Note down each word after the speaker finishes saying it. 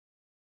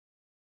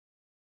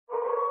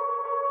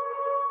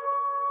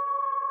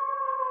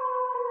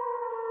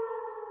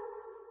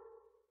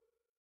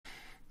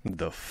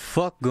The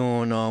fuck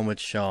going on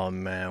with y'all,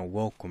 man?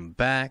 Welcome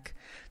back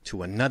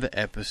to another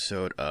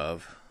episode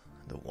of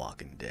The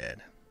Walking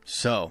Dead.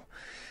 So,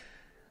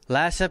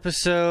 last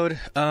episode,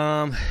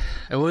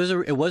 it was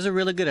a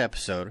really good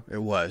episode.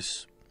 It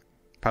was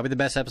probably the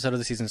best episode of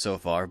the season so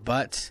far,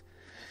 but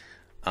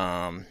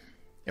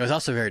it was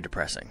also very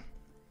depressing.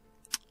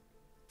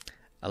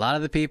 A lot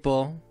of the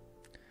people,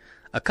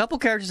 a couple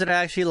characters that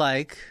I actually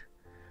like,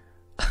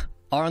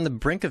 are on the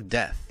brink of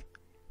death.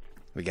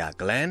 We got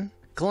Glenn,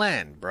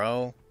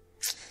 bro.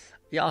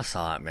 Y'all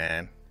saw it,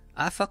 man.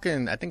 I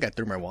think I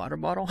threw my water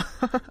bottle.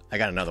 I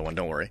got another one,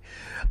 don't worry.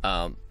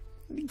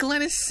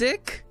 Glenn is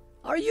sick.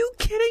 Are you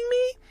kidding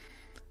me?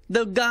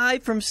 The guy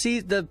from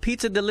the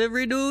pizza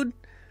delivery dude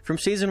from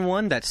season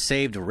 1 that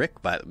saved Rick,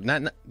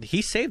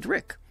 he saved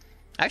Rick.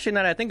 Actually,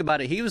 now that I think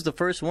about it, he was the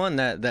first one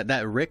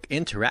that Rick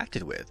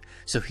interacted with.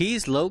 So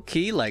he's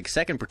low-key like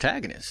second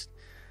protagonist.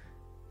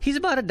 He's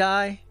about to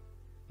die.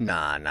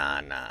 Nah.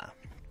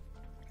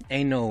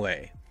 Ain't no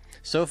way.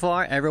 So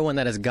far, everyone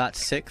that has got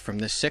sick from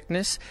this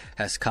sickness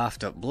has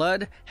coughed up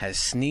blood, has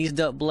sneezed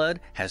up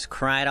blood, has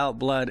cried out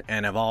blood,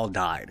 and have all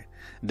died.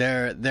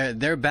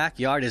 Their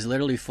backyard is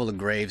literally full of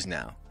graves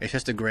now. It's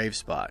just a grave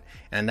spot.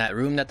 And that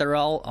room that they're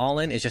all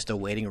in is just a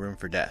waiting room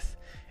for death.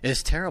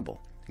 It's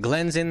terrible.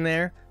 Glenn's in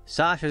there,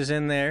 Sasha's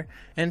in there,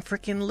 and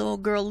freaking little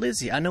girl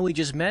Lizzie. I know we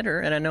just met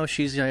her, and I know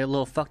she's a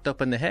little fucked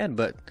up in the head,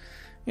 but,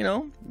 you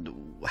know,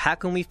 how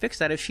can we fix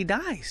that if she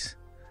dies?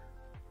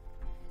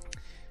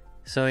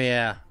 So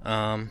yeah,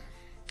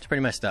 it's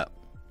pretty messed up.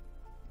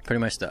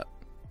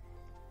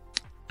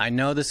 I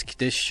know this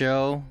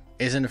show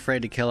isn't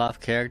afraid to kill off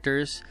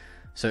characters,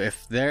 so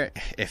if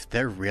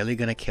they're really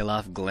gonna kill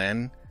off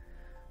Glenn,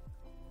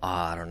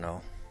 I don't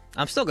know.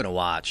 I'm still gonna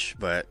watch,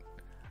 but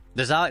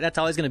that's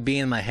always gonna be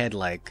in my head,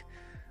 like,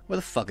 where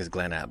the fuck is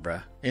Glenn at,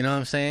 bruh? You know what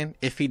I'm saying?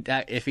 If he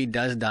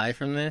does die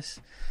from this,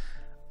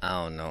 I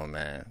don't know,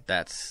 man.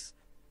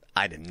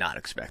 I did not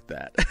expect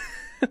that.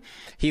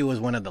 He was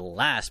one of the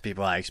last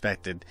people I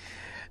expected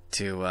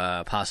to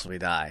possibly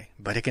die.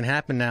 But it can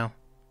happen now.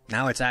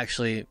 Now it's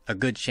actually a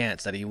good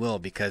chance that he will,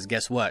 because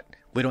guess what?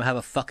 We don't have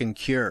a fucking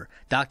cure.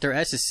 Dr.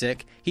 S is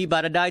sick. He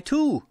about to die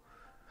too.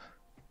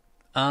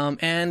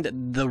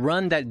 And the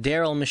run that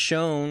Daryl,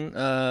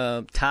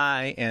 Michonne,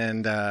 Ty,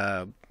 and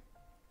I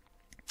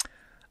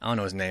don't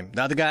know his name,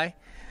 the other guy,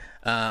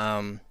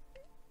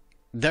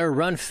 their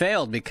run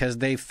failed because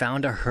they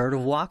found a herd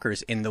of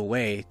walkers in the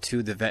way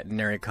to the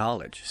veterinary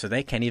college. So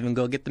they can't even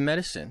go get the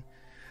medicine.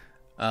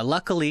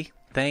 Luckily,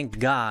 thank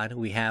God,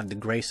 we have the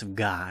grace of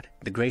God.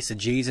 The grace of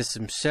Jesus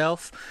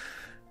himself.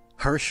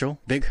 Herschel,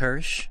 Big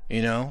Hirsch,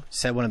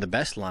 said one of the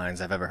best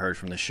lines I've ever heard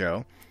from the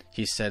show.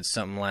 He said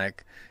something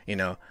like,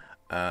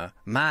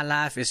 my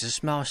life is a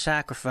small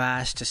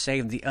sacrifice to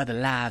save the other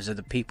lives of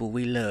the people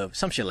we love.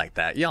 Some shit like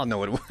that. Y'all know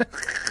what it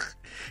was.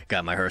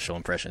 God, my Herschel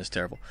impression is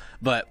terrible.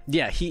 But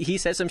yeah, he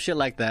said some shit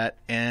like that,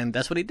 and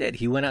that's what he did.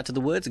 He went out to the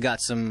woods, got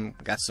some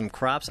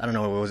crops. I don't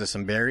know, what was it,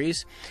 some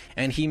berries,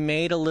 and he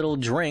made a little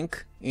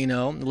drink, a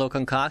little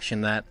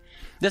concoction that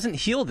doesn't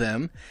heal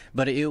them,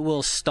 but it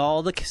will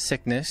stall the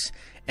sickness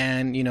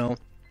and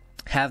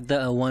have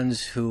the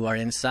ones who are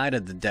inside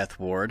of the death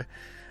ward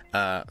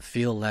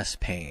feel less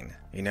pain.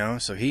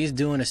 So he's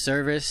doing a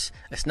service.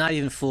 It's not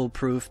even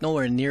foolproof,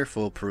 nowhere near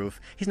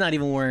foolproof. He's not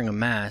even wearing a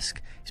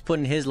mask. He's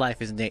putting his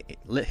life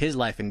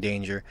in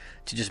danger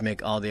to just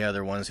make all the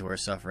other ones who are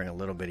suffering a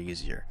little bit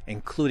easier,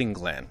 including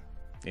Glenn.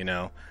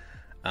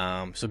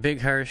 So Big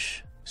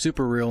Hirsch,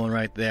 super real one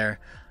right there.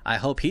 I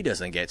hope he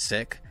doesn't get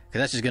sick, because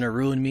that's just gonna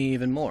ruin me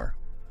even more.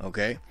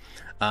 Okay.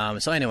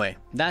 So anyway,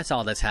 that's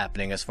all that's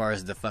happening as far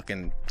as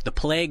the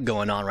plague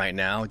going on right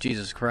now.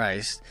 Jesus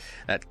Christ,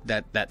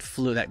 that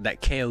flu,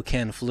 that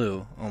Kaioken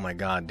flu. Oh my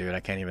God, dude, I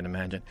can't even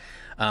imagine.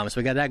 So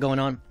we got that going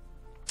on,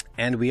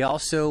 and we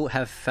also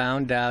have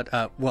found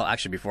out. Well,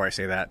 actually, before I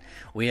say that,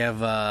 we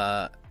have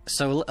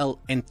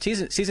in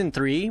season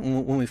 3,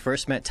 when we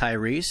first met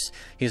Tyrese,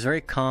 he's very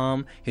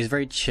calm, he's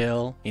very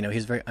chill.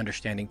 He's a very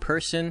understanding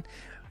person,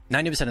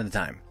 90% of the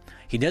time.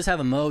 He does have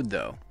a mode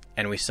though.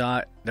 And we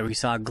saw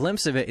a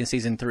glimpse of it in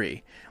season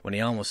 3 when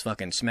he almost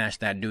fucking smashed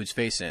that dude's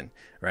face in,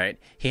 right?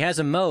 He has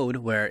a mode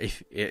where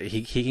if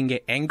he can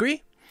get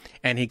angry,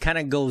 and he kind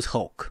of goes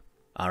Hulk,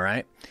 all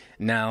right?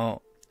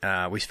 Now,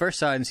 we first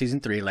saw it in season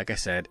 3, like I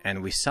said,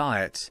 and we saw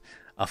it,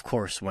 of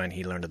course, when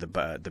he learned of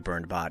the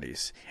burned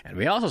bodies. And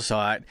we also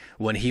saw it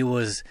when he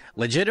was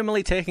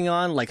legitimately taking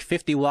on like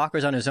 50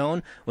 walkers on his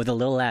own with a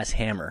little ass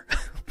hammer.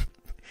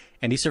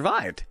 And he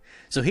survived.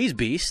 So he's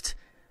beast.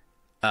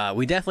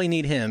 We definitely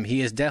need him. He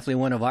is definitely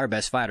one of our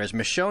best fighters.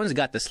 Michonne's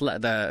got the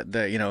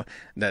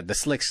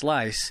slick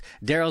slice.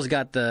 Daryl's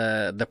got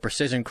the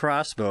precision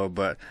crossbow,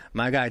 but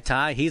my guy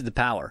Ty, he's the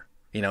power.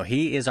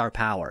 He is our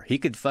power. He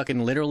could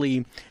fucking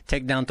literally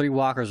take down 3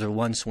 walkers with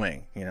one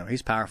swing.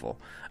 He's powerful.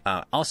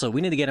 Also, we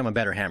need to get him a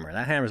better hammer.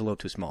 That hammer's a little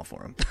too small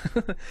for him.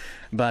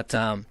 But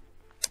and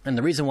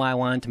the reason why I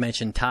wanted to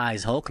mention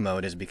Ty's Hulk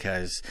mode is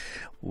because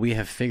we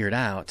have figured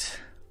out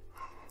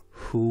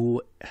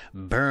who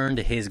burned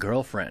his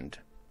girlfriend.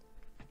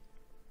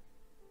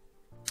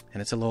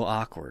 and it's a little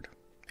awkward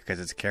because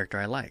it's a character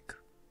I like.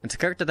 It's a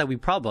character that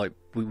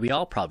we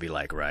all probably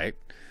like, right?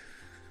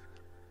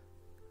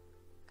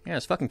 Yeah,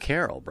 it's fucking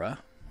Carol, bruh.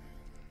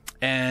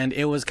 And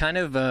it was kind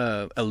of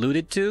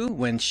alluded to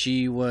when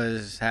she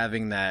was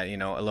having that, you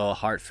know, a little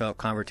heartfelt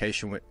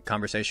conversation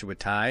with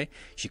Ty.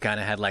 She kind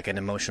of had like an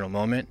emotional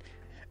moment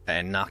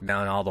and knocked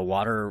down all the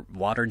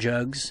water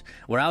jugs.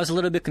 Where I was a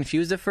little bit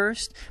confused at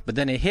first, but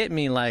then it hit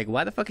me like,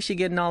 why the fuck is she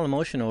getting all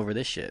emotional over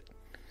this shit?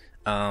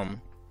 And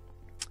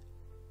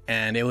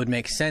it would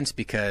make sense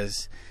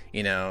because,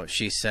 you know,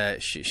 she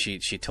said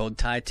she told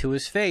Ty to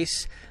his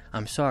face,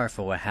 "I'm sorry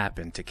for what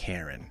happened to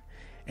Karen,"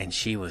 and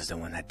she was the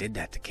one that did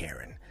that to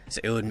Karen. So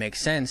it would make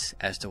sense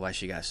as to why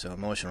she got so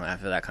emotional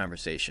after that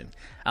conversation.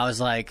 I was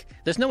like,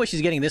 there's no way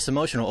she's getting this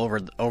emotional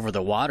over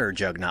the water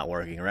jug not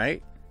working,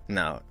 right?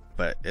 No,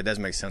 but it does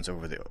make sense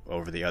over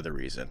the other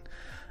reason.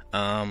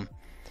 And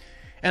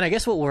I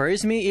guess what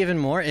worries me even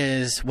more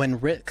is when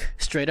Rick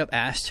straight up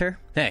asked her,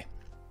 "Hey,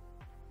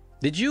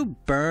 did you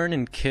burn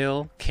and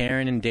kill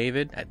Karen and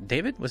David?"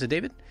 David? Was it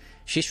David?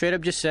 She straight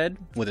up just said,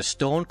 with a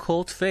stone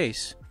cold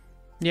face,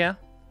 "Yeah,"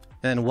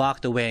 and then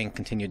walked away and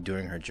continued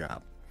doing her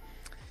job.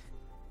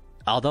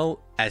 Although,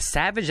 as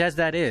savage as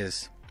that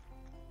is,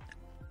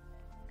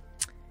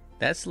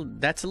 that's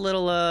a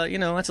little, you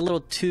know, that's a little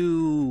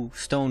too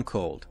stone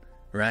cold,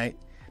 right?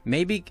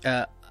 Maybe,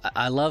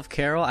 I love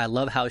Carol. I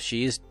love how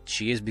she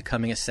is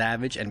becoming a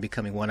savage and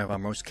becoming one of our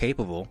most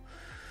capable.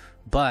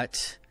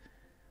 But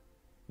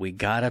we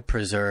gotta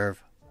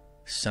preserve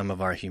some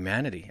of our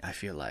humanity, I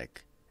feel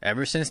like.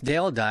 Ever since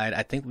Dale died,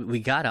 I think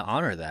we gotta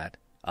honor that,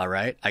 all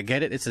right? I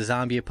get it, it's a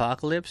zombie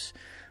apocalypse.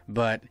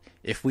 But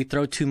if we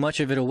throw too much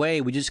of it away,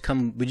 we just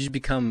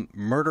become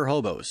murder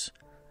hobos,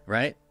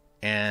 right?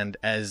 And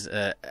as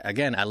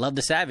again, I love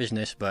the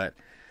savageness, but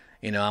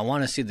you know, I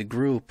want to see the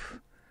group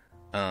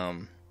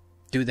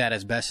do that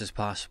as best as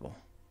possible,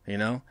 you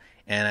know.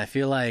 And I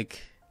feel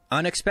like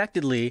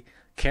unexpectedly,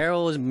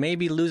 Carol is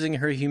maybe losing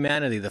her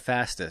humanity the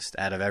fastest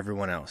out of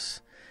everyone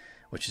else,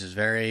 which is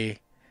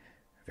very,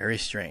 very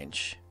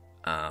strange.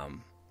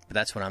 But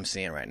that's what I'm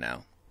seeing right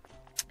now.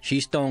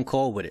 She's stone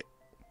cold with it.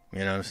 You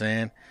know what I'm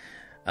saying?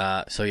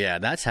 So yeah,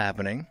 that's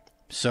happening.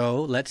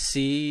 So let's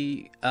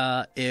see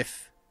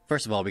if,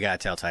 first of all, we gotta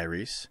tell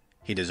Tyrese.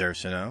 He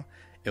deserves to know.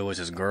 It was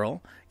his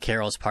girl.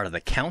 Carol's part of the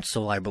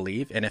council, I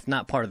believe. And if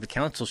not part of the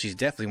council, she's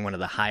definitely one of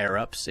the higher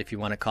ups, if you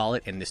want to call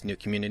it, in this new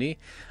community.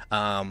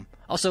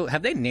 Also,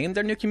 have they named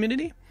their new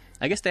community?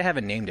 I guess they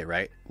haven't named it,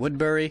 right?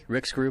 Woodbury,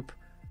 Rick's group,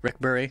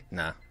 Rickbury?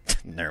 Nah,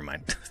 never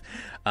mind.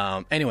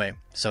 Anyway,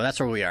 so that's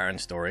where we are in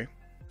the story.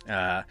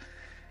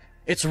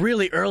 It's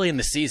really early in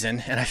the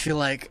season, and I feel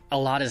like a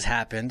lot has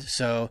happened,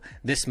 so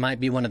this might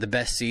be one of the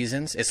best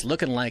seasons. It's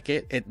looking like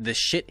it. The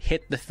shit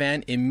hit the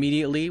fan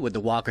immediately with the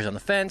walkers on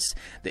the fence,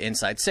 the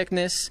inside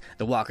sickness,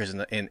 the walkers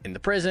in the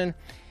prison.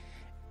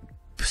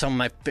 Some of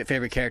my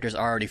favorite characters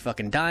are already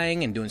fucking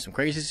dying and doing some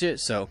crazy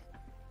shit, so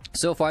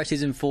far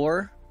season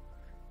 4,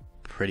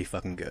 pretty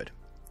fucking good.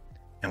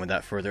 And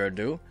without further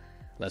ado,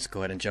 let's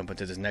go ahead and jump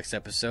into this next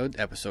episode,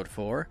 episode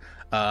 4.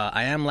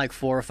 I am like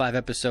 4 or 5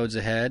 episodes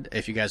ahead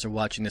if you guys are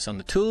watching this on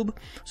the tube.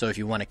 So if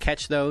you want to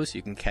catch those,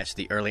 you can catch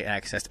the early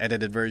access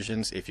edited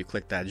versions if you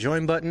click that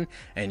join button.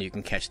 And you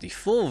can catch the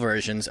full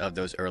versions of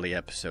those early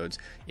episodes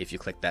if you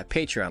click that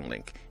Patreon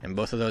link. And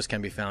both of those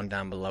can be found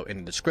down below in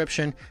the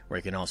description, where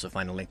you can also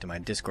find a link to my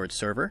Discord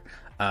server,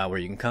 where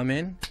you can come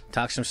in,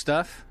 talk some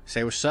stuff,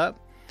 say what's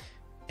up,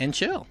 and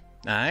chill.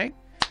 Alright?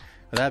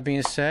 With that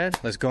being said,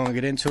 let's go and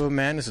get into it,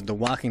 man. This is The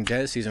Walking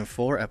Dead, Season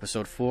 4,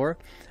 Episode 4.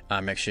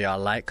 Make sure y'all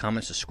like,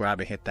 comment, subscribe,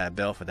 and hit that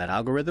bell for that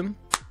algorithm.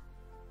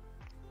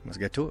 Let's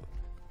get to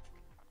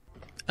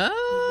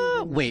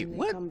it. Wait,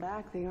 what? Come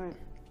back, they aren't.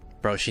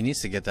 Bro, she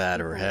needs to get that out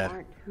of her head.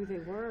 Aren't who they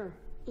were.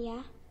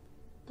 Yeah,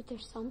 but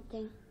there's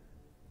something.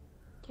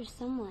 There's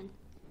someone.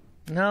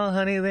 No,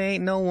 honey, they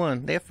ain't no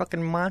one. They're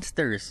fucking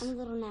monsters. I'm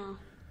little now.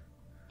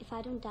 If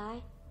I don't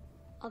die,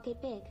 I'll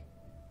get big.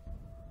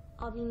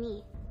 I'll be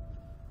me.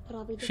 But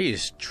I'll be different.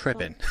 She's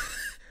tripping.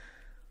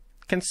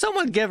 Can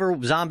someone give her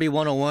Zombie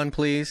 101,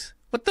 please?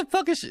 What the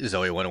fuck is she?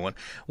 Zoe 101.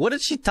 What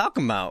is she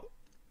talking about?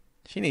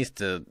 She needs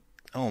to...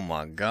 Oh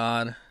my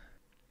god.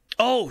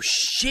 Oh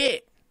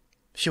shit!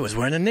 She was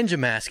wearing a ninja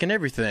mask and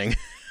everything.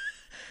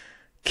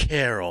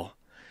 Carol.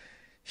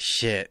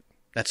 Shit.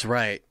 That's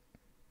right.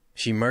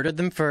 She murdered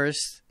them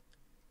first,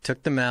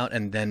 took them out,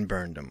 and then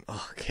burned them.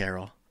 Oh,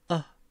 Carol.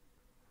 Oh,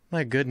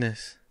 my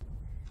goodness.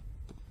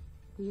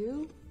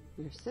 You,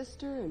 your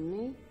sister, and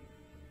me,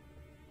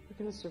 we're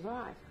gonna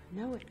survive. I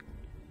know it.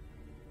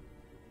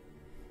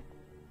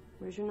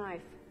 Where's your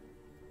knife?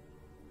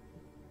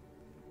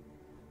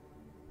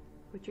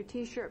 Put your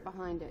t-shirt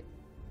behind it.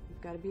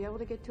 You've got to be able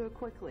to get to it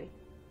quickly.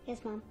 Yes,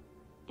 Mom.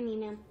 I mean,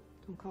 Ma'am.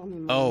 Don't call me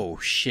Mom. Oh,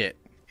 shit.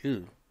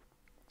 Ew.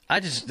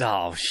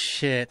 Oh,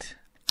 shit.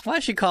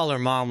 Why'd she call her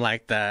mom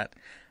like that?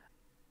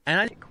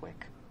 And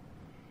Quick.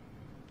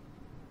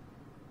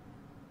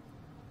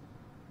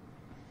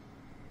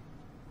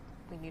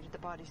 We needed the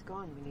bodies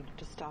gone. We needed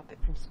to stop it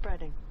from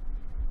spreading.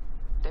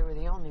 They were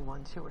the only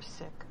ones who were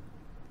sick.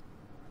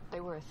 They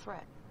were a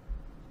threat.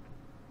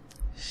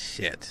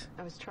 Shit.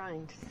 I was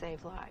trying to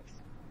save lives.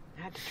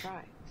 I had to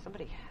try.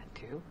 Somebody had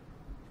to.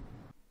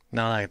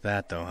 Not like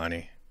that though,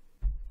 honey.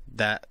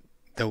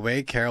 The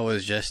way Carol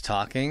was just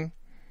talking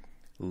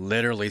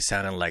literally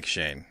sounded like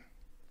Shane.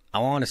 I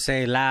want to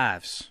save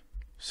lives,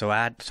 so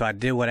I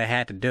did what I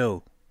had to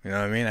do. You know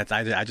what I mean?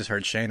 I just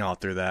heard Shane all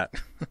through that.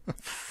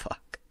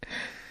 Fuck.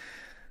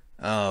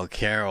 Oh,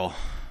 Carol.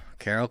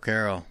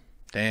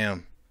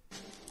 Damn.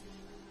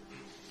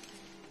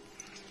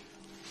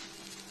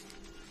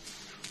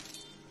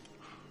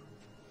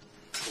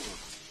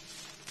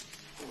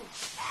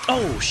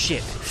 Oh,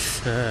 shit.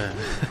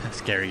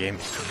 Scary game.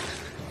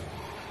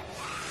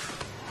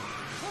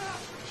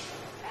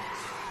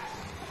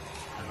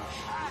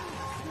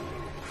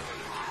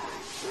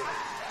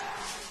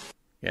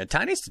 Yeah,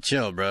 Ty needs to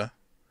chill, bro.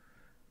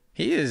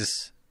 He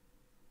is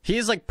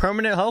like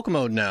permanent Hulk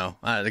mode now.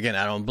 Again,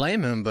 I don't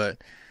blame him,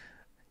 but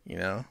you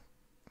know,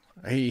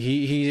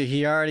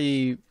 he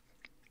already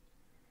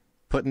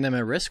putting them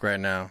at risk right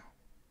now,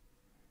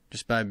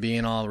 just by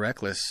being all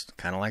reckless,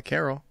 kind of like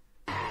Carol.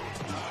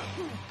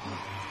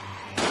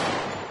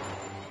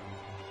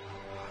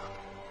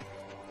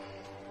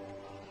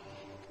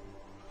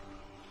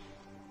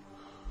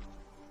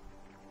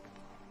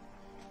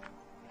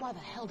 Why the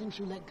hell didn't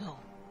you let go?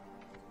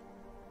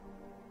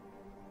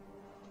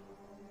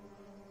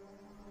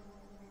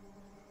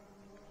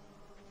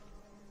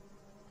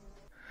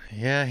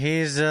 Yeah,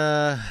 he's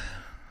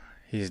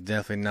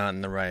definitely not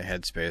in the right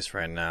headspace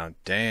right now.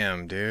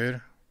 Damn,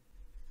 dude.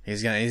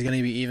 He's gonna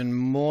be even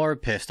more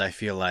pissed, I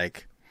feel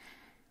like,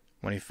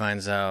 when he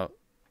finds out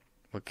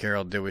what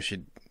Carol did what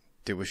she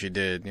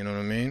did. You know what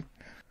I mean?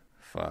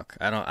 Fuck.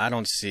 I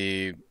don't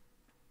see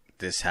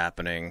this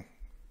happening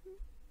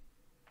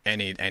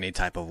any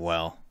type of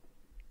well.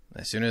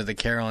 As soon as the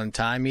Carol and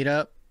Ty meet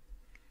up,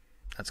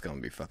 that's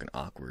gonna be fucking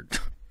awkward.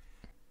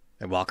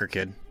 Hey, Walker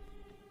kid.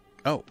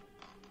 Oh.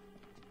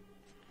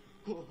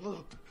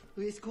 Oh,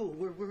 it's cool.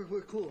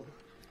 We're cool.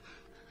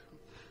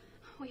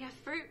 We have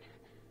fruit.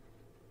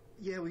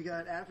 Yeah, we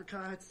got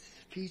apricots,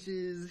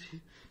 peaches.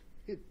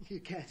 Here,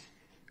 catch.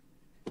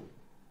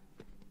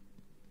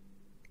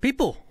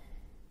 People.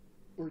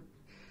 Or,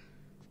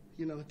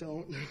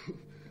 don't.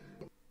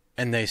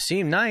 And they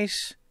seem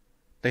nice.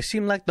 They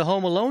seem like the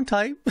Home Alone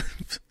type.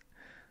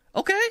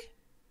 Okay.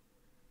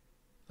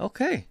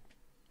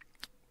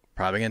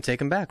 Probably gonna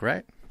take him back,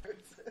 right?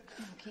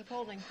 Keep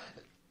holding.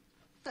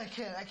 I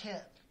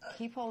can't.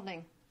 Keep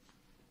holding.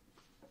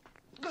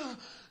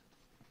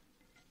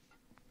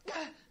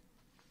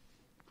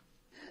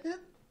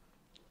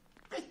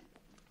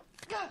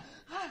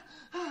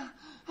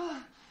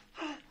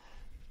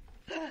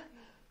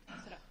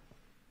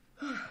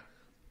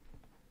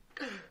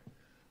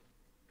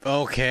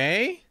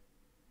 Okay.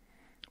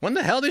 When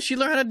the hell did she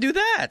learn how to do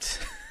that?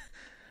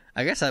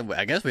 I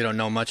guess we don't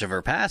know much of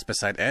her past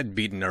besides Ed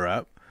beating her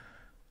up.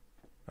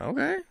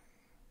 Okay.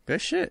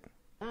 Good shit.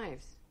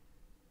 Knives.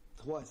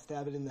 What,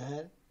 stab it in the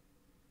head?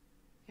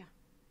 Yeah.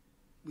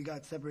 We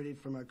got separated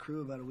from our crew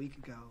about a week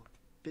ago.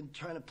 Been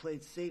trying to play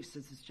it safe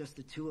since it's just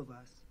the two of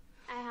us.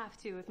 I have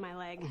to with my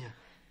leg. Yeah.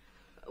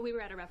 We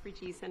were at a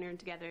refugee center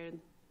together, and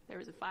there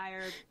was a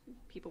fire.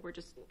 People were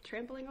just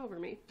trampling over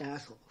me.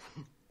 Asshole.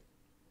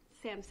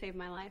 Sam saved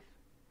my life.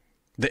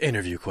 The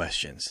interview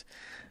questions.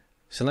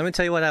 So let me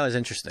tell you what that was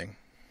interesting.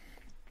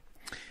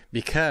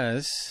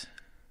 Because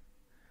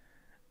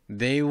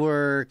they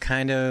were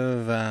kind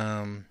of,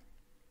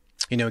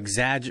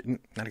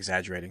 not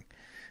exaggerating.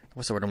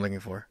 What's the word I'm looking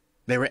for?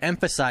 They were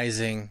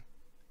emphasizing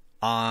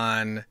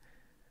on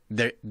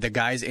the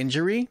guy's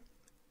injury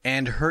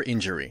and her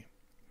injury.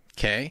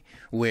 Okay?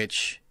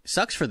 Which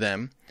sucks for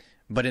them,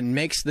 but it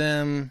makes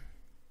them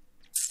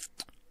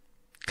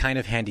kind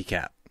of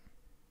handicapped.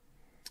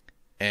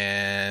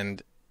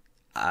 And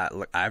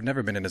look, I've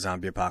never been in a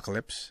zombie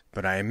apocalypse,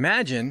 but I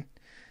imagine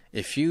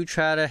if you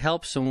try to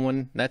help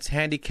someone that's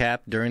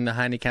handicapped during the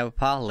handicap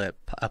apocalypse,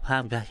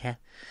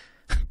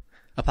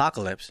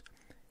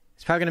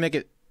 it's probably going to make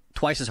it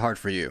twice as hard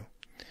for you.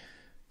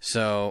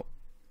 So,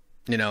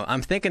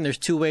 I'm thinking there's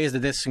two ways that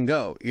this can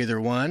go. Either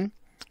one,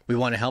 we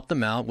want to help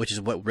them out, which is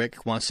what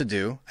Rick wants to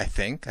do, I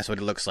think. That's what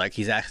it looks like.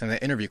 He's asking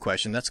the interview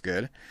question. That's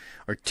good.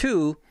 Or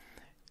two,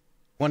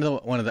 one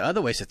of the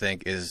other ways to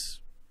think is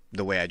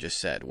the way I just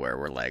said, where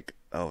we're like,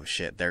 oh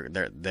shit, they're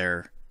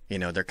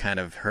kind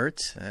of hurt.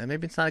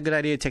 Maybe it's not a good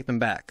idea to take them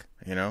back,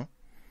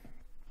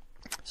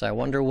 So I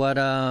wonder what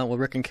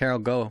Rick and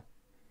Carol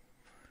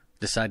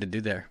decide to do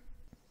there.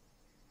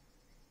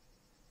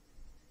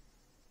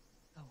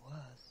 I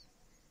was.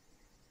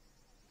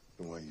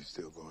 And why are you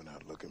still going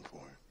out looking for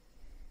him?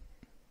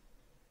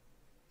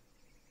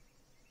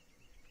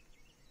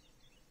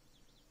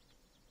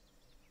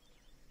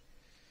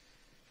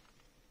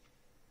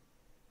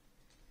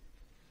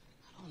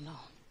 I don't know.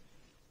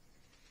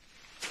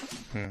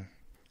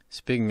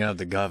 Speaking of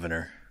the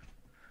governor,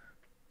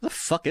 what the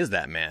fuck is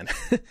that man?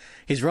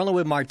 He's rolling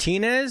with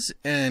Martinez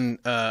and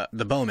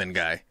the Bowman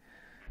guy.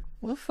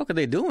 What the fuck are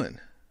they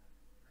doing?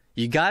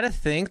 You gotta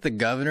think the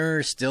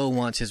governor still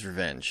wants his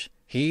revenge.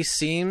 He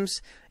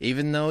seems,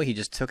 even though he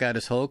just took out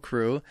his whole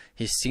crew,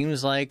 he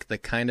seems like the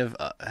kind of,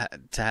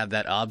 to have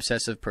that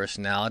obsessive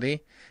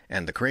personality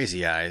and the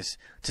crazy eyes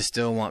to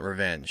still want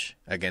revenge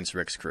against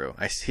Rick's crew.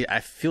 I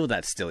feel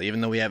that still, even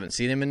though we haven't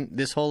seen him in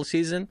this whole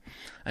season,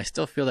 I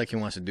still feel like he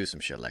wants to do some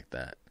shit like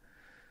that.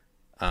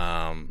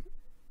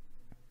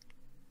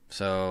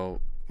 So,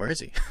 where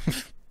is he?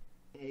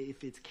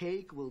 If it's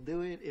cake, we'll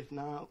do it. If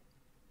not,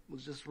 we'll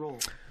just roll.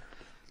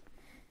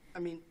 I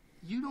mean,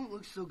 you don't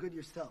look so good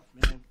yourself,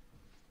 man.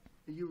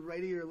 Are you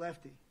righty or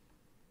lefty?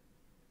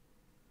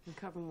 And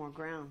cover more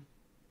ground.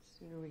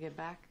 Sooner we get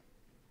back.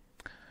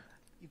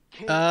 You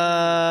can't. It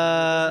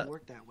doesn't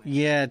work that way.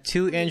 Yeah,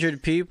 2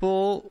 injured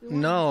people?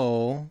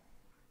 No.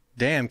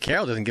 Damn,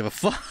 Carol doesn't give a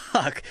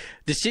fuck.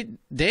 Did she?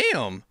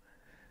 Damn.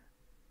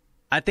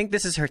 I think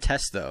this is her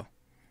test, though.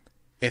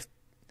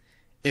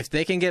 If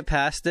they can get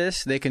past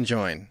this, they can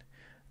join.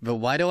 But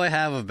why do I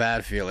have a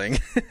bad feeling?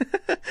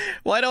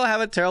 Why do I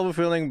have a terrible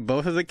feeling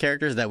both of the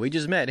characters that we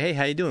just met, hey,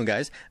 how you doing,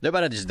 guys? They're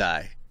about to just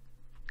die.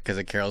 Because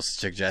of Carol's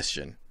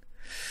suggestion.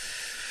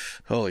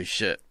 Holy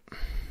shit.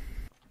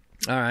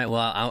 Alright,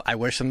 well, I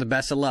wish them the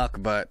best of luck,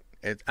 but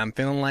I'm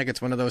feeling like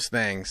it's one of those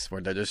things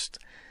where they just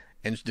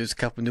introduce a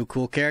couple new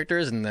cool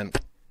characters and then,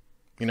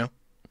 you know,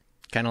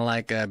 kind of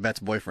like Beth's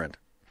boyfriend.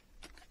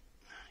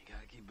 You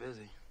gotta keep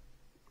busy.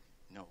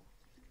 No.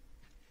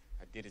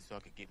 I did it so I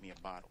could get me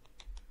a bottle.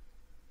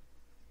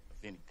 Of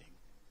anything.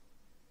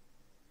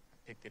 I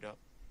picked it up.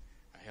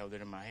 I held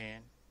it in my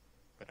hand,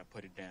 but I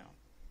put it down.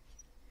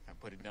 I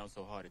put it down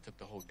so hard it took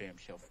the whole damn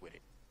shelf with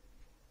it.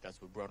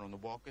 That's what brought on the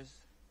walkers,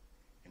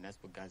 and that's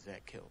what got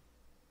Zach killed.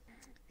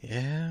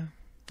 Yeah.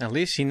 At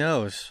least he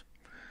knows.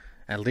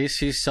 At least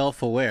he's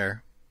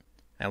self-aware.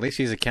 At least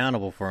he's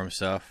accountable for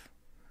himself.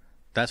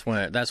 That's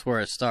where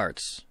it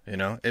starts, you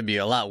know? It'd be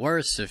a lot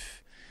worse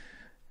if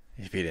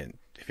he didn't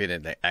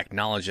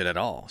acknowledge it at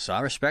all. So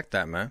I respect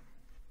that, man.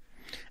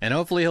 And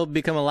hopefully he'll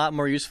become a lot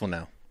more useful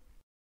now.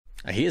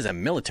 He is a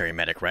military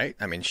medic, right?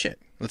 I mean, shit.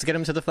 Let's get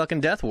him to the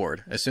fucking death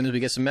ward as soon as we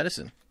get some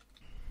medicine.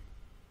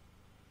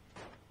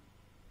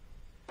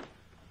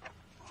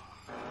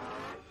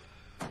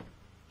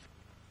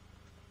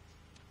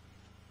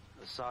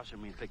 Sasha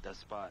and me picked that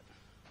spot.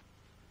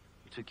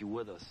 We took you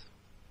with us.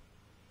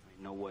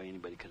 Ain't no way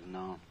anybody could have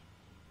known.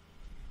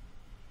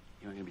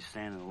 You ain't gonna be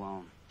standing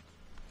alone.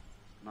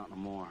 Not no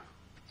more.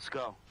 Let's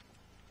go.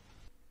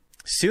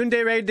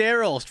 Tsundere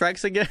Daryl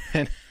strikes again.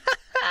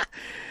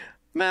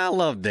 Man, I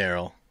love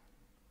Daryl.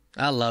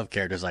 I love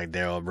characters like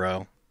Daryl,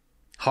 bro.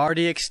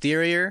 Hardy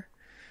exterior,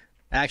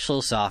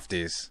 actual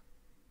softies.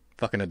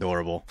 Fucking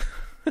adorable.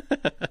 You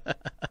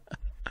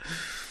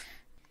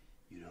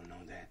don't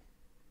know that.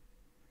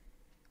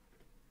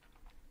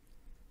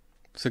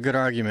 It's a good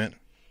argument.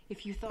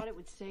 If you thought it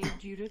would save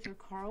Judith or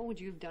Carl, would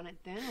you have done it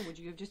then, or would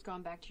you have just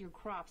gone back to your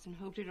crops and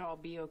hoped it'd all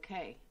be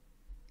okay?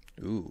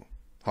 Ooh,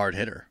 hard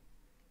hitter.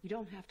 You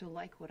don't have to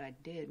like what I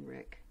did,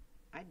 Rick.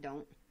 I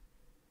don't.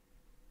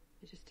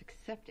 I just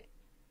accept it.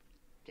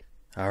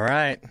 All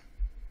right.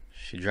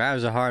 She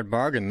drives a hard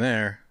bargain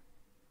there.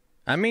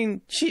 I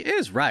mean, she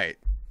is right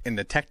in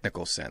the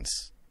technical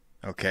sense,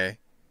 okay?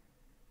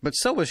 But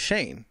so was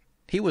Shane.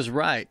 He was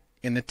right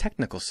in the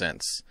technical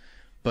sense,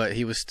 but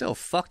he was still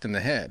fucked in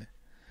the head.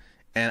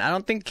 And I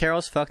don't think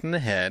Carol's fucked in the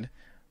head,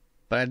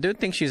 but I do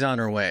think she's on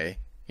her way,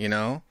 you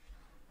know?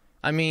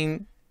 I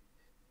mean,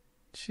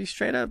 she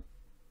straight up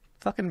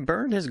fucking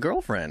burned his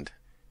girlfriend.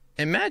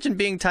 Imagine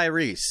being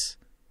Tyrese.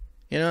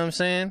 You know what I'm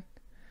saying?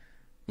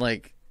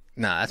 Like,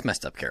 nah, that's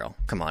messed up, Carol.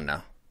 Come on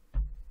now.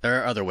 There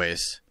are other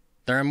ways.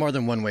 There are more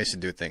than one ways to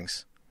do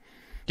things.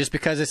 Just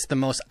because it's the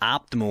most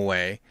optimal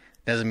way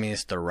doesn't mean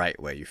it's the right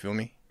way, you feel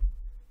me?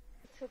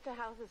 Let's hit the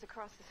houses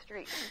across the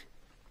street.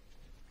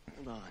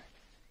 Hold on. How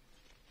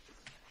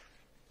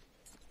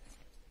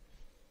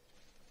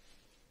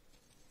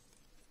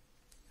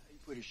you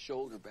put his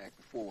shoulder back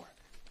before?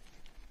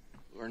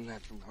 Learned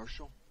that from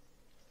Herschel?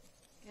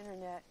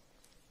 Internet.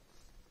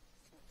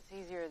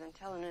 It's easier than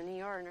telling an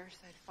ER nurse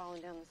I'd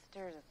fallen down the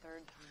stairs a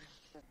third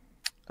time.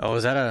 Oh,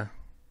 is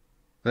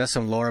that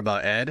some lore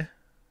about Ed?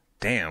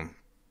 Damn.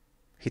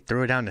 He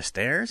threw her down the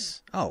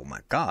stairs? Oh my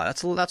god,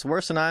 that's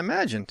worse than I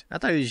imagined. I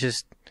thought he was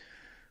just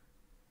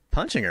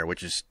punching her,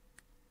 which is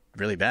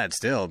really bad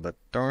still, but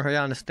throwing her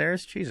down the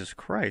stairs? Jesus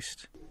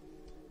Christ.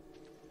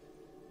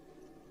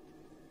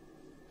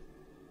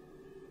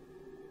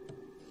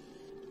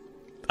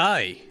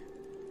 Aye.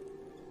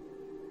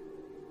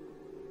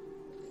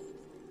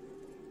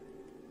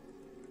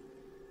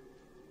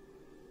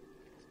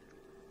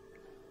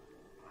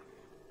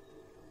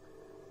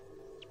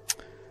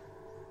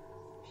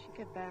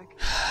 Get back.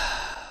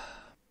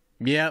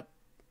 Yep.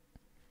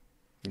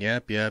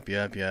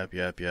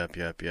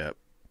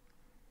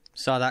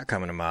 Saw that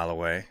coming a mile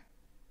away.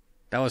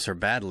 That was her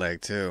bad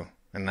leg, too.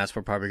 And that's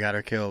what probably got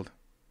her killed.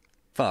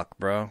 Fuck,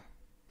 bro.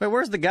 Wait,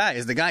 where's the guy?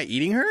 Is the guy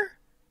eating her?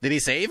 Did he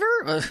save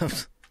her?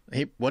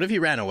 What if he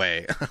ran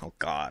away? Oh,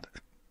 God.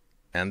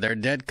 And they're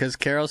dead because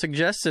Carol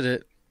suggested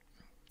it.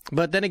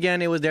 But then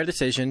again, it was their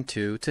decision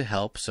to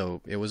help,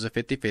 so it was a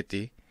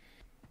 50-50.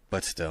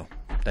 But still.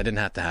 That didn't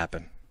have to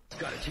happen. It's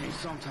gotta change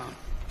sometime.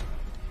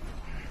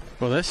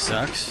 Well, this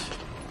sucks.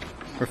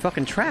 We're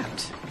fucking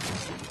trapped.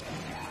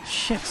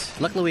 Shit.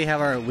 Luckily we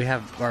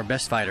have our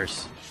best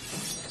fighters.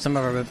 Some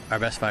of our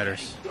best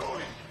fighters.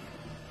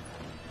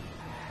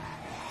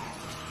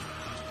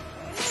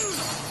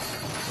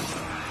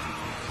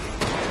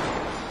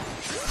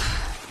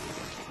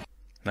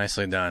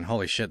 Nicely done.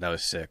 Holy shit, that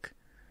was sick.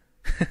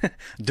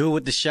 Do it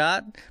with the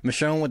shot,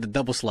 Michonne with the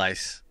double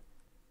slice.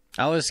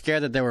 I was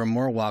scared that there were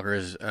more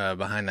walkers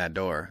behind that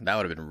door. That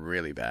would have been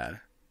really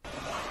bad.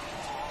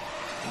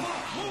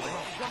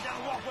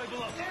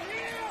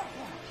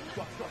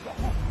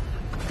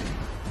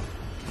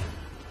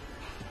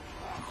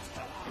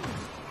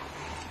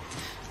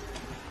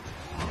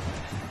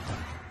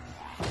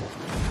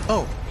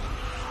 Oh!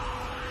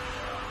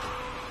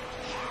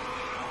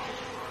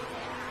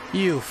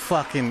 You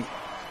fucking...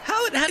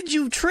 How did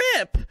you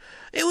trip?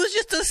 It was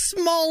just a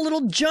small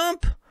little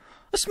jump.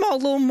 A small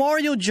little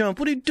Mario jump.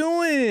 What are you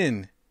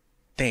doing?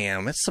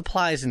 Damn, it's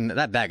supplies and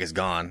that bag is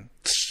gone.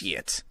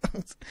 Shit.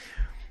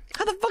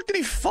 How the fuck did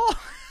he fall?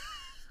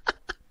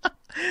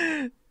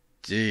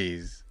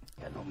 Jeez.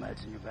 Got no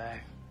meds in your bag.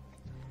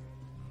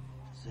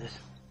 What's this?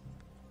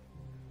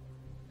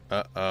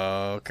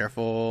 Uh-oh,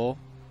 careful.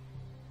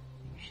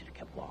 You should have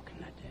kept walking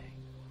that day.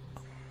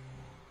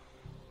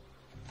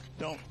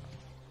 Don't.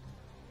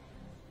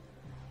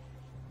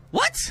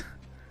 What?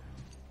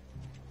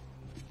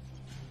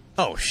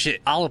 Oh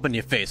shit, all up in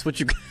your face. What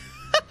you...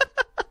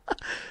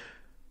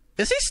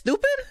 Is he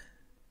stupid?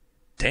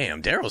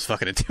 Damn, Daryl's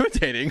fucking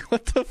intimidating.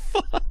 What the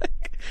fuck?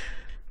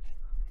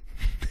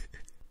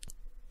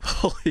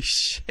 Holy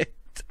shit.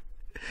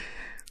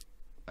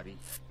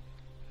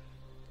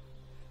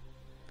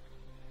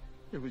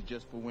 It was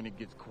just for when it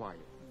gets quiet.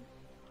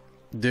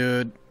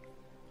 Dude.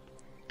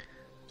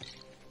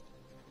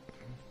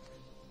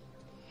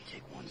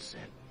 Take one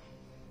sip.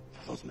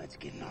 For those meds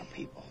getting our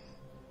people.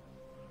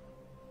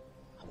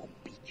 I will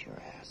beat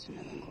your ass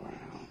into the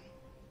ground.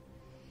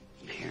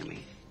 You hear me?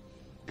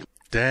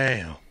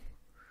 Damn.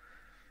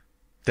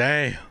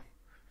 Damn.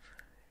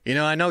 You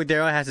know, I know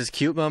Daryl has his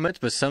cute moments,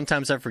 but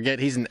sometimes I forget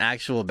he's an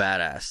actual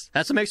badass.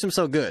 That's what makes him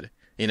so good,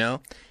 you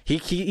know?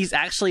 He's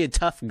actually a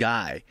tough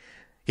guy.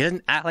 He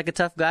doesn't act like a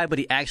tough guy, but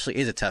he actually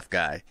is a tough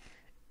guy.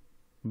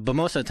 But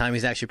most of the time,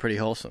 he's actually pretty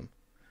wholesome.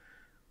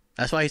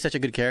 That's why he's such a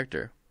good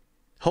character.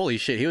 Holy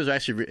shit, he was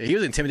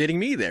intimidating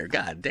me there.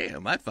 God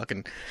damn,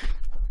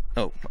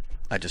 oh,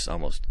 I just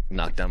almost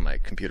knocked down my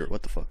computer.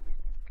 What the fuck?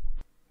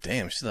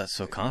 Damn, she said that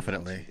so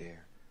confidently.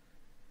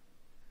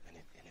 And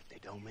if they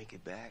don't make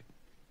it back,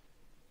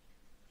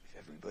 if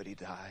everybody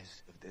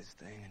dies of this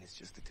thing and it's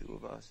just the two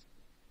of us,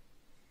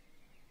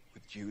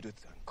 with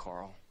Judith and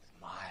Carl, with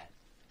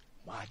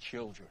my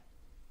children.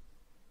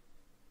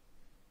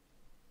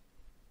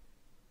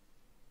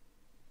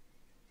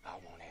 I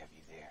won't have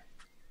you there.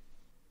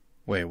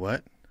 Wait,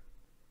 what?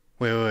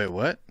 Wait,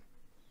 what?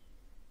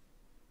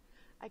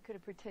 I could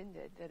have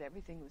pretended that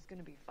everything was going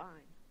to be fine.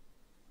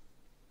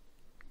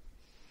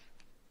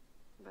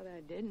 But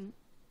I didn't.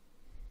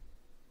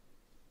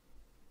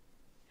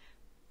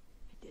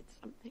 I did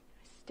something.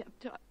 I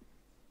stepped up.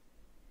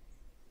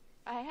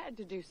 I had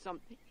to do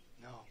something.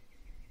 No,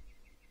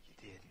 you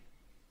didn't.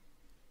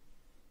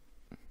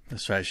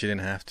 That's right, she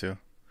didn't have to.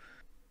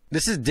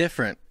 This is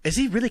different. Is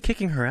he really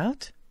kicking her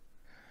out?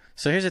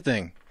 So here's the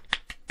thing.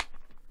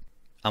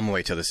 I'm gonna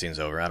wait till the scene's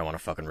over. I don't want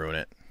to fucking ruin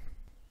it.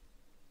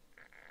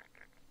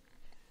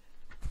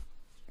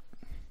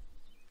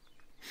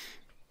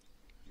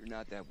 You're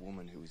not that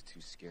woman who was too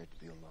scared to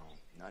be alone.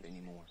 Not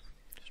anymore.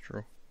 It's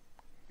true.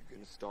 You're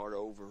gonna start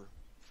over,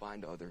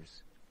 find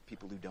others,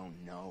 people who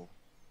don't know.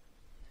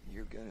 And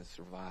you're gonna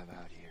survive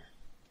out here.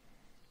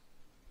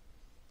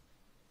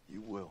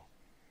 You will.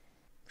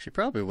 She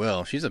probably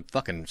will. She's a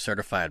fucking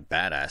certified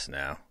badass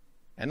now.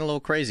 And a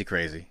little crazy.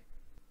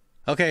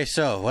 Okay,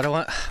 so,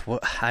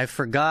 I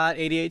forgot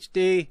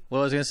ADHD. What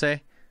was I gonna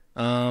say?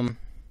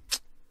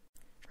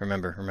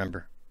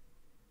 Remember.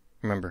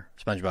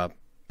 SpongeBob.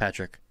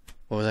 Patrick.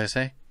 What was I gonna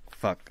say?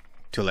 Fuck.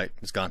 Too late.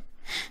 It's gone.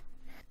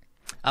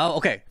 Oh,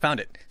 okay. Found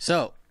it.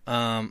 So,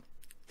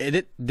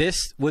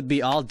 this would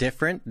be all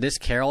different. This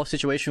Carol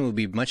situation would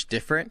be much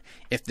different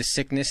if the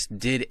sickness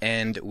did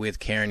end with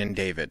Karen and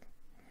David.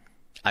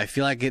 I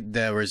feel like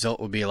the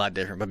result would be a lot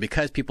different. But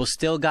because people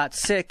still got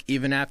sick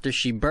even after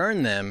she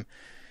burned them,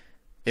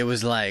 it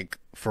was like,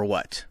 for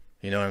what?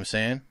 You know what I'm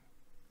saying?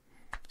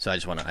 So I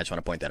just want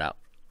to point that out.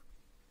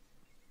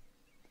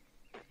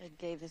 Ed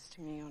gave this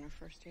to me on our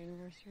first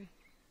anniversary.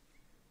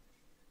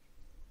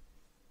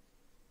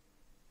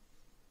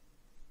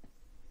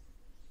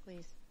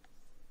 Please.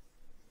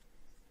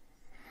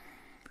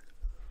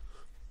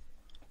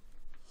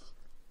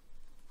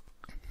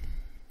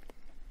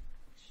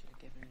 Should have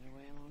given it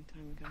away a long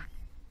time ago.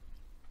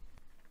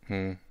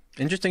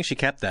 Interesting she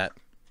kept that.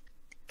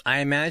 I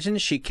imagine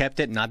she kept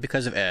it not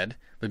because of Ed,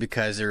 but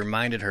because it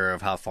reminded her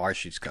of how far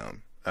she's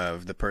come,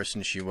 of the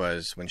person she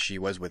was when she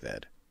was with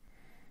Ed.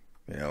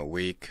 You know,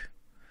 weak,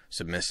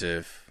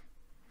 submissive,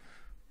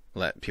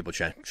 let people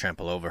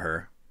trample over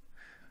her.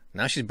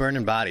 Now she's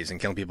burning bodies and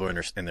killing people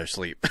in their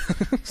sleep.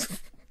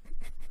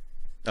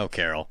 Oh,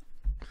 Carol.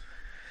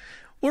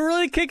 We're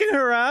really kicking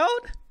her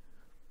out?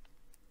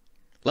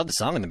 Love the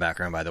song in the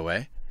background, by the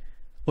way.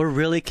 We're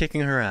really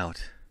kicking her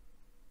out.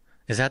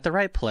 Is that the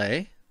right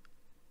play?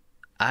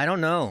 I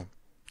don't know.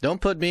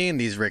 Don't put me in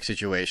these Rick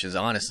situations,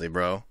 honestly,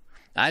 bro.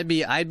 I'd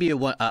be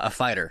a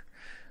fighter,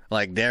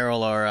 like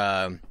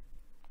Daryl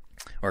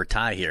or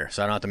Ty here,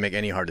 so I don't have to make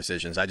any hard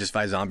decisions. I just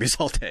fight zombies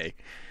all day.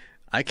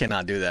 I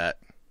cannot do that.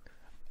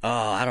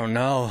 Oh, I don't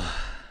know.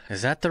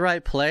 Is that the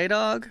right play,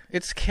 dog?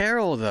 It's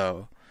Carol,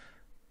 though.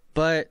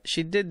 But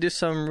she did do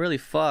something really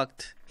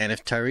fucked, and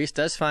if Tyrese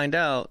does find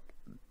out,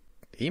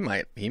 he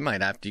might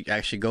have to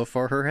actually go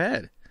for her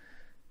head.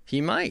 He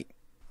might.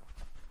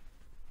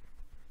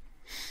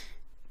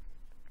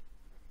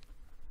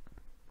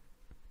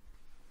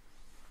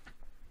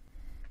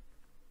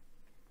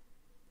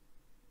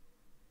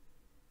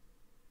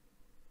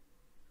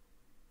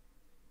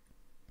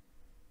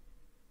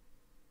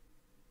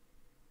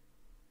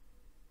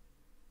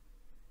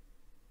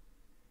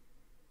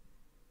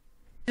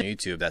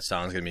 YouTube, that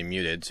song's gonna be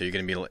muted, so you're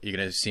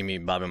gonna see me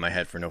bobbing my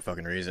head for no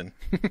fucking reason.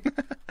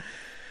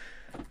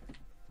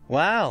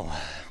 Wow.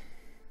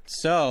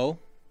 So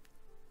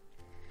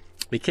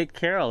we kicked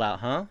Carol out,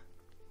 huh?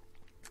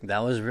 That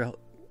was real.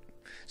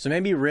 So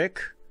maybe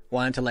Rick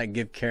wanted to like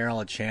give Carol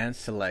a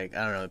chance to like,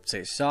 I don't know,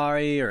 say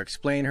sorry or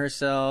explain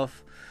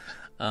herself.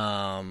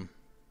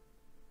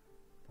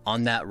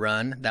 On that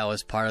run, that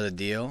was part of the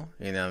deal.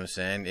 You know what I'm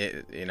saying?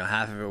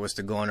 Half of it was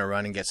to go on a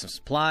run and get some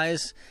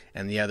supplies,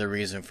 and the other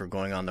reason for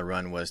going on the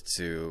run was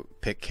to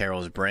pick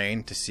Carol's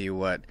brain to see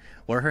where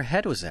her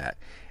head was at.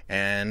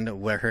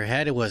 And where her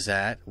head was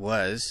at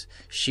was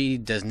she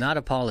does not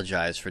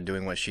apologize for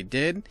doing what she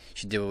did.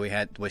 She did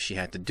what she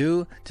had to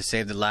do to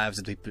save the lives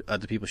of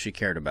the people she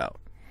cared about,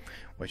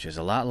 which is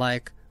a lot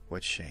like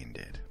what Shane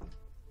did.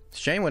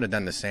 Shane would have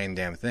done the same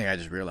damn thing. I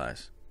just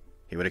realized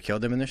he would have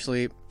killed them in their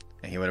sleep.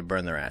 And he would have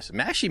burned their ass.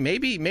 Actually,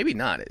 maybe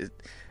not.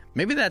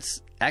 Maybe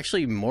that's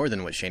actually more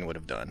than what Shane would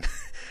have done.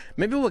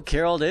 Maybe what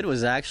Carol did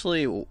was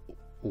actually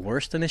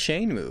worse than the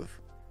Shane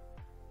move.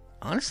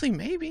 Honestly,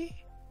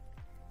 maybe.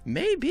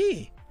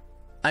 Maybe.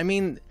 I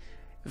mean,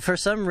 for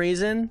some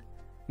reason,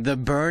 the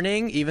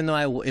burning, even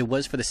though it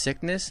was for the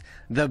sickness,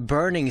 the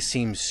burning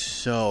seems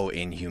so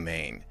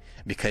inhumane.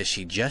 Because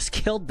she just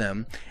killed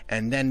them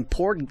and then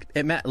poured...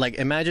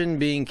 imagine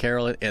being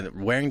Carol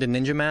and wearing the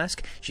ninja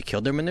mask. She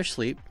killed them in their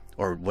sleep.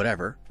 Or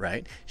whatever,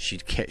 right? She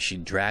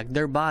dragged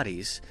their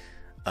bodies,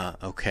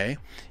 okay?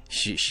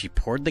 She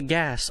poured the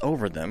gas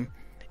over them,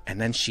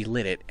 and then she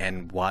lit it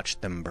and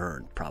watched them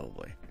burn,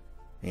 probably.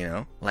 You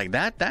know? Like,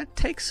 that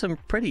takes some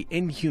pretty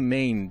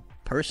inhumane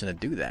person to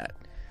do that.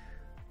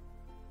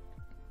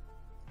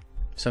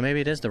 So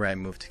maybe it is the right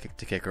move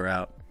to kick her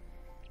out.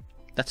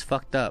 That's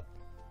fucked up.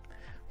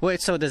 Wait,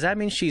 so does that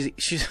mean she's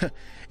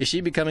is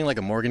she becoming like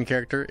a Morgan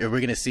character? Are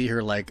we gonna see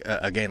her like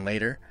again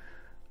later?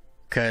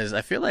 Because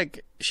I feel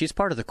like she's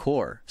part of the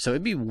core. So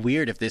it'd be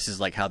weird if this is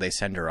like how they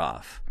send her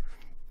off.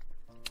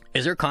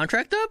 Is her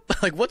contract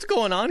up? Like, what's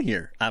going on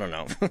here? I don't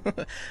know.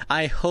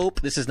 I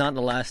hope this is not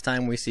the last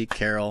time we see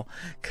Carol.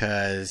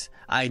 Because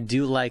I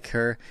do like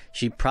her.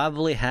 She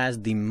probably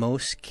has the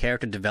most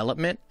character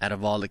development out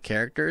of all the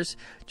characters.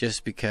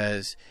 Just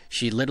because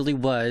she literally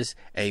was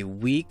a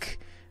weak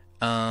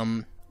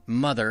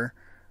mother.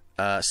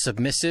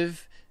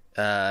 Submissive.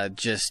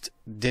 Just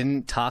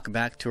didn't talk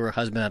back to her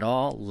husband at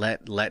all.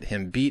 Let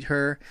him beat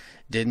her.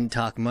 Didn't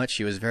talk much.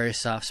 She was very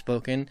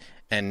soft-spoken.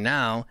 And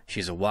now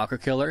she's a walker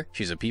killer.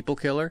 She's a people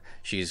killer.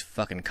 She's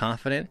fucking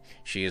confident.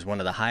 She is one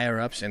of the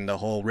higher-ups in the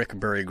whole Rick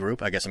Burry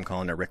group. I guess I'm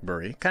calling her Rick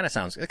Burry. It kind of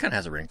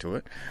has a ring to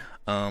it.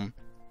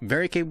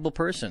 Very capable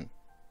person.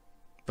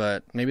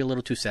 But maybe a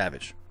little too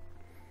savage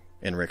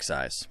in Rick's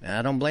eyes. And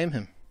I don't blame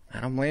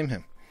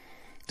him.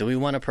 Do we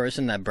want a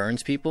person that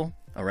burns people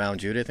around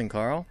Judith and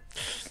Carl?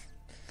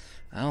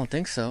 I don't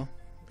think so.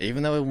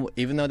 Even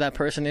though that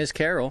person is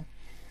Carol,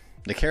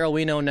 the Carol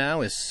we know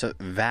now is so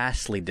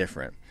vastly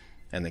different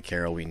than the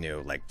Carol we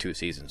knew like 2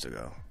 seasons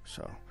ago.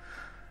 So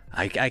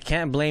I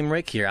can't blame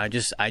Rick here. I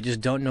just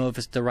don't know if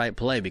it's the right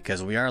play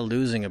because we are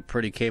losing a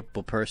pretty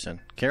capable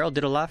person. Carol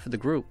did a lot for the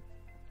group.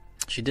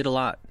 She did a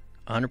lot.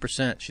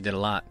 100%. She did a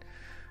lot.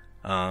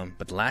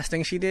 But the last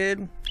thing she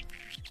did,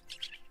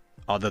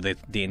 although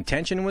the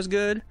intention was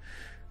good,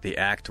 the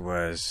act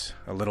was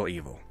a little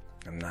evil.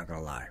 I'm not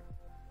gonna lie.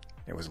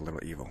 It was a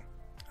little evil.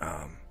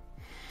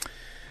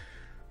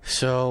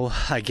 So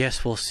I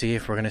guess we'll see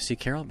if we're gonna see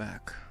Carol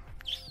back.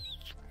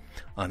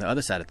 On the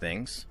other side of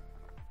things,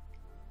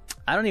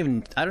 I don't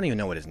even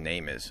know what his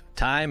name is.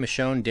 Ty,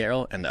 Michonne,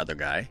 Daryl, and the other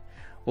guy.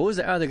 What was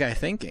the other guy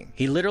thinking?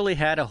 He literally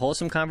had a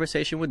wholesome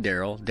conversation with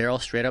Daryl.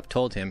 Daryl straight up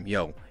told him,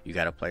 "Yo, you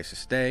got a place to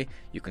stay.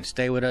 You can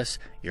stay with us.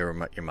 You're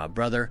my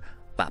brother."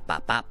 Bop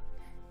bop bop.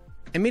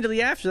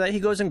 Immediately after that, he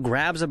goes and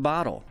grabs a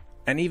bottle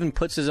and even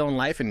puts his own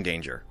life in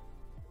danger.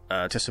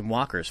 To some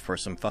walkers for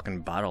some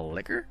fucking bottle of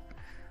liquor?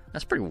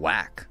 That's pretty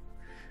whack.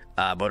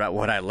 But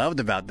what I loved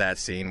about that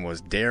scene was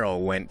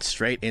Daryl went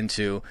straight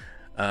into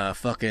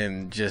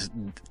fucking just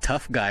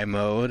tough guy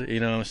mode, you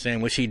know what I'm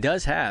saying? Which he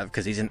does have,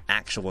 because he's an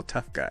actual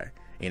tough guy,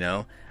 you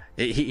know?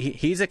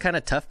 He's a kind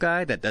of tough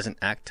guy that doesn't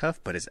act tough,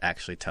 but is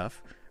actually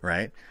tough,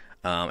 right?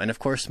 And of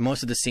course,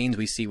 most of the scenes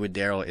we see with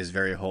Daryl is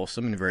very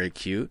wholesome and very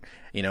cute.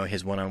 You know,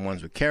 his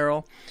one-on-ones with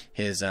Carol,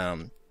 his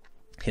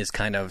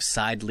kind of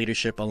side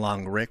leadership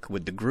along Rick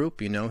with the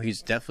group. You know,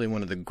 he's definitely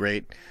one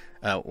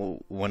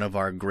of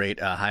our great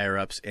higher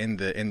ups in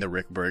the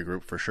Rick Burry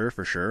group for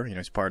sure. You know,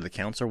 he's part of the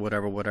council,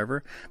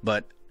 whatever.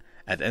 But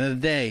at the end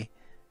of the day,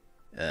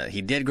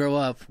 he did grow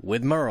up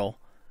with Merle,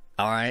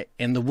 all right,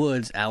 in the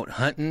woods, out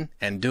hunting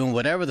and doing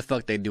whatever the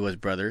fuck they do as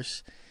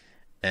brothers.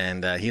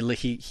 And he let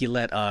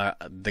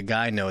the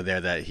guy know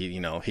there that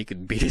he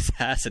could beat his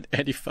ass at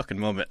any fucking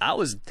moment.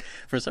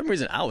 For some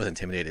reason, I was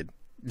intimidated.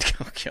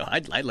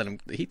 I'd let him.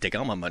 He'd take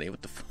all my money.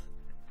 What the fuck?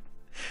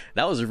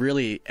 That was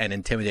really an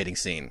intimidating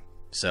scene.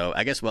 So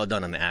I guess well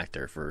done on the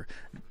actor for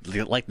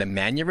like the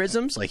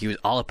mannerisms. Like he was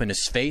all up in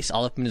his face,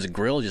 all up in his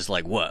grill, just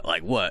like what,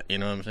 you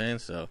know what I'm saying?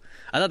 So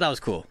I thought that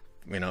was cool.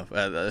 You know,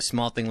 a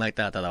small thing like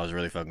that. I thought that was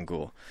really fucking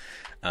cool.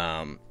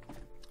 But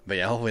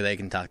yeah, hopefully they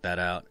can talk that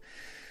out.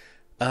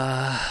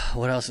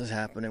 What else is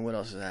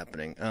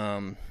happening?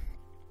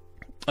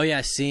 Oh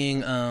yeah,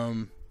 seeing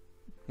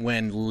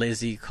when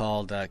Lizzie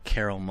called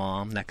Carol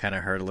mom, that kind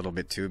of hurt a little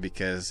bit too,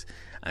 because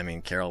I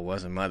mean Carol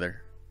was a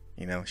mother,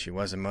 you know, she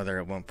was a mother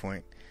at one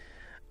point.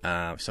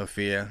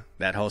 Sophia,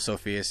 that whole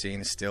Sophia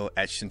scene is still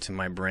etched into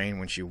my brain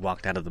when she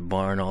walked out of the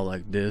barn all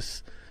like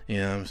this, you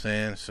know what I'm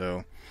saying?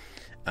 So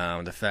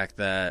the fact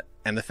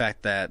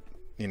that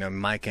you know,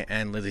 Micah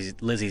and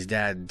Lizzie's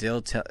dad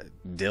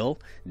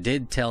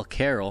did tell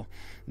Carol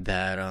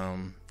that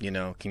you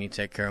know, can you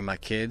take care of my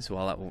kids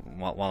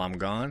while I'm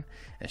gone?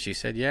 And she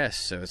said yes.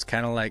 So it's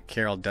kind of like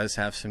Carol does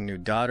have some new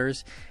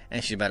daughters,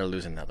 and she's about to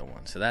lose another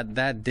one. So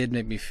that did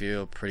make me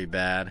feel pretty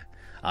bad.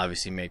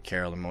 Obviously made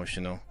Carol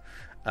emotional.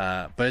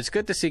 But it's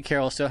good to see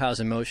Carol still has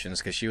emotions,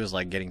 because she was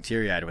like getting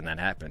teary-eyed when that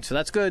happened. So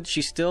that's good.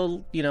 She's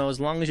still, you know, as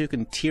long as you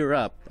can tear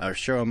up or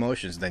show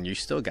emotions, then you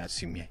still got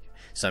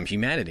some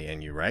humanity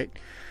in you, right?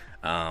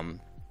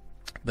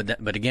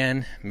 But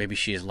again, maybe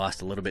she has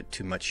lost a little bit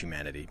too much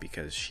humanity,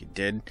 because she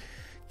did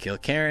kill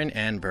Karen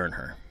and burn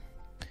her.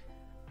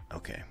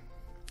 Okay,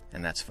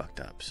 and that's fucked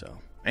up. So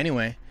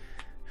anyway,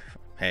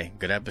 hey,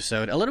 good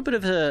episode. A little bit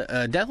of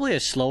definitely a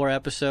slower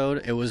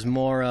episode. It was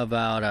more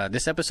about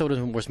this episode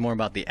was more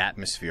about the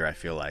atmosphere. I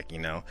feel like, you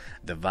know,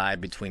 the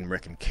vibe between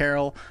Rick and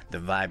Carol, the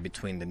vibe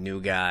between the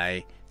new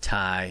guy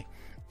Ty,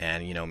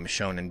 and you know,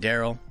 Michonne and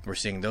Daryl. We're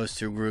seeing those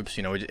two groups.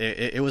 You know,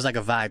 it was like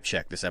a vibe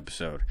check this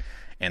episode,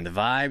 and the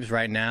vibes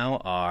right now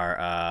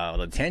are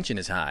the tension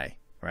is high.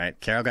 Right,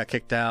 Carol got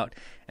kicked out,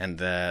 and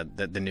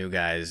the new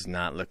guy is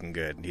not looking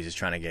good. He's just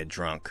trying to get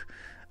drunk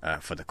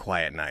for the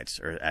quiet nights,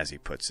 or as he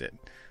puts it.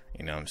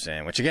 You know what I'm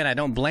saying? Which again, I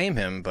don't blame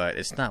him, but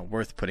it's not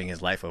worth putting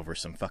his life over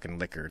some fucking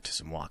liquor to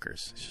some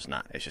walkers. It's just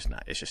not.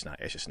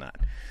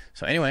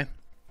 So anyway,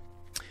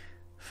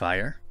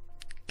 fire.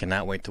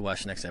 Cannot wait to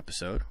watch the next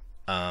episode.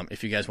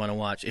 If you guys want to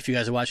watch, if you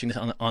guys are watching this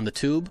on the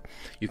tube,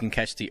 you can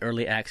catch the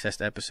early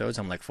access episodes.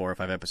 I'm like 4 or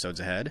 5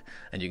 episodes ahead,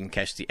 and you can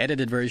catch the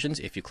edited versions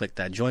if you click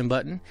that join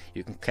button.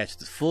 You can catch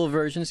the full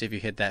versions if you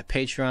hit that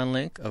Patreon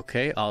link.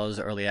 Okay, all those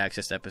early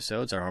access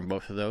episodes are on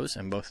both of those,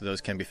 and both of those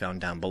can be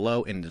found down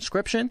below in the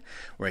description,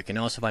 where you can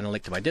also find a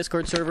link to my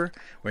Discord server,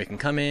 where you can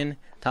come in,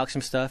 talk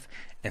some stuff,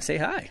 and say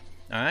hi.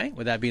 All right,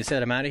 with that being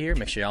said, I'm out of here.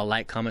 Make sure y'all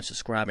like, comment,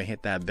 subscribe, and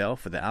hit that bell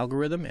for the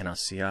algorithm, and I'll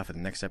see y'all for the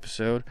next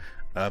episode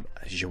of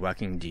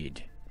Joaquin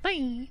Deed.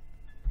 Bye.